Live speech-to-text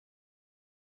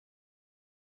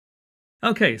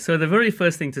Okay, so the very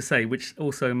first thing to say, which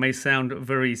also may sound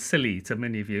very silly to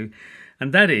many of you,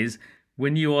 and that is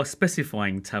when you are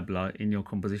specifying tabla in your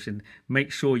composition,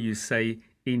 make sure you say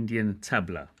Indian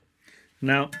tabla.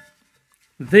 Now,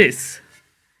 this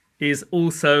is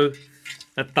also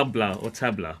a tabla or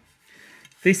tabla.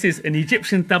 This is an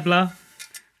Egyptian tabla,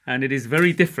 and it is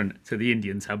very different to the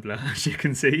Indian tabla, as you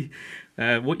can see.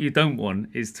 What you don't want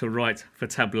is to write for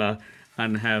tabla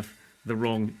and have the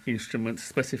wrong instrument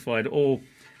specified, or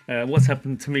what's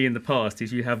happened to me in the past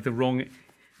is you have the wrong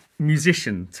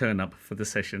musician turn up for the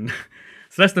session.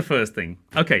 So that's the first thing.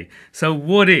 Okay, so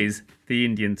what is the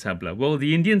Indian tabla? Well,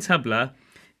 the Indian tabla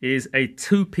is a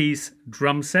two-piece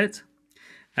drum set,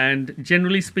 and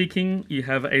generally speaking you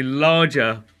have a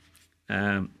larger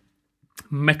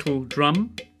metal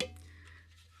drum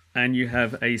and you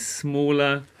have a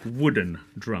smaller wooden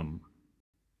drum.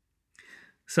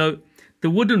 So the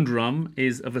wooden drum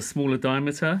is of a smaller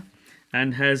diameter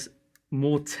and has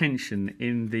more tension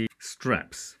in the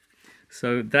straps.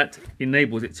 So that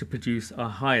enables it to produce a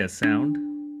higher sound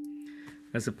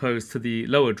as opposed to the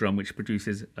lower drum, which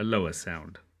produces a lower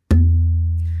sound.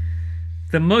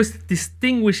 The most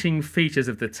distinguishing features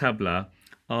of the tabla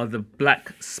are the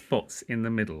black spots in the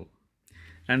middle.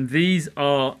 And these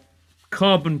are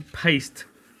carbon paste,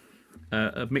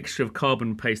 a mixture of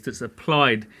carbon paste that's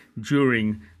applied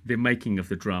during the making of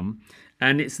the drum.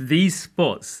 And it's these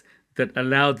spots that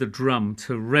allow the drum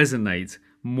to resonate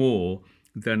more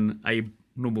than a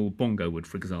normal bongo would,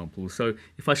 for example. So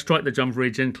if I strike the drum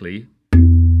very gently,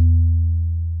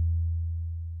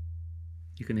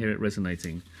 you can hear it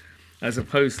resonating, as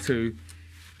opposed to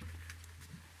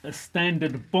a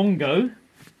standard bongo,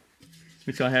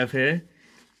 which I have here.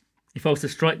 If I was to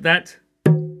strike that,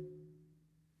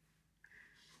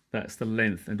 that's the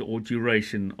length and or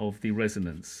duration of the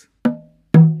resonance.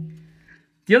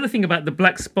 The other thing about the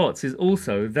black spots is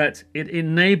also that it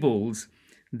enables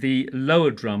the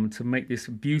lower drum to make this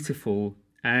beautiful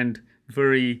and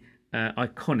very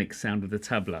iconic sound of the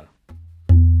tabla.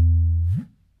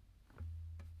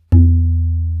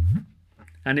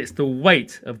 And it's the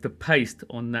weight of the paste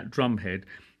on that drum head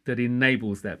that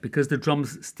enables that. Because the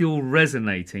drum's still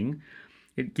resonating,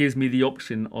 it gives me the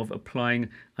option of applying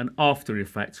an after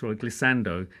effect or a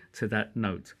glissando to that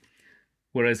note.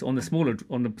 Whereas on the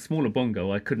smaller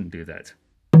bongo, I couldn't do that.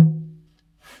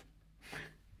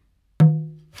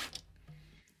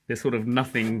 There's sort of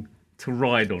nothing to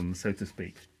ride on, so to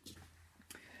speak.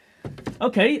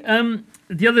 Okay,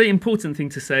 the other important thing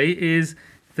to say is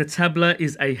the tabla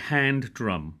is a hand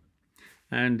drum.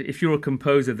 And if you're a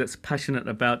composer that's passionate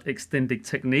about extended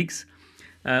techniques,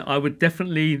 I would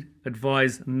definitely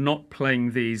advise not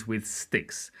playing these with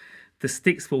sticks. The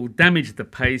sticks will damage the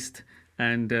paste,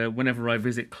 and whenever I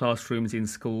visit classrooms in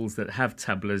schools that have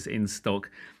tablas in stock,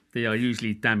 they are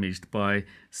usually damaged by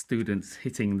students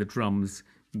hitting the drums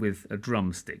with a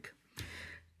drumstick.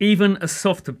 Even a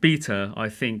soft beater, I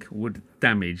think, would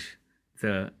damage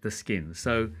the skin.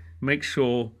 So make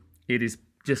sure it is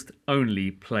just only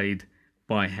played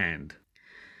by hand.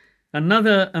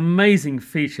 Another amazing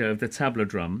feature of the tabla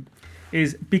drum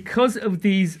is because of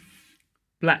these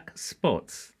black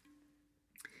spots,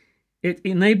 it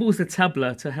enables the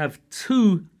tabla to have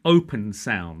two open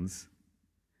sounds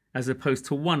as opposed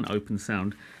to one open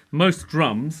sound. Most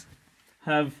drums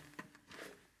have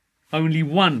only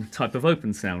one type of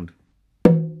open sound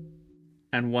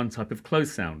and one type of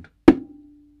closed sound.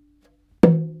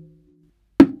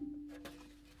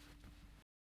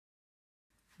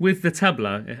 With the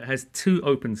tabla, it has two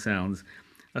open sounds,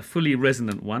 a fully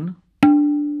resonant one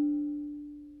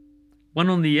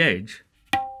on the edge,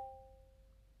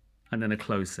 and then a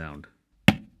closed sound.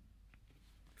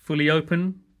 Fully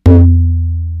open,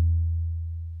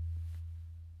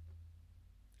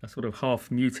 a sort of half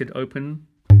muted open,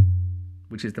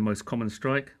 which is the most common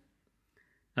strike,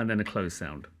 and then a closed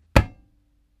sound.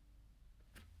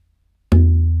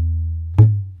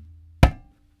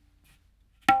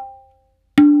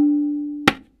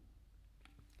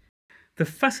 The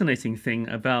fascinating thing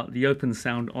about the open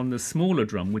sound on the smaller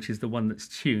drum, which is the one that's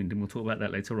tuned, and we'll talk about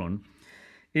that later on,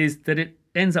 is that it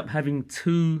ends up having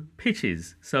two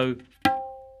pitches. So,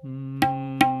 la,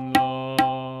 la,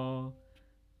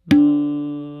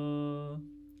 la,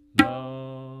 la.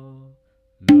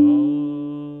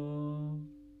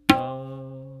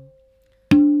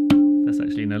 That's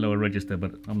actually in a lower register,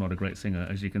 but I'm not a great singer,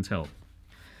 as you can tell.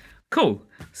 Cool.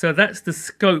 So that's the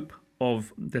scope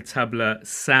of the tabla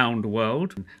sound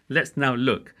world. Let's now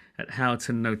look at how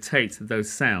to notate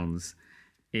those sounds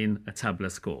in a tabla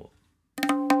score.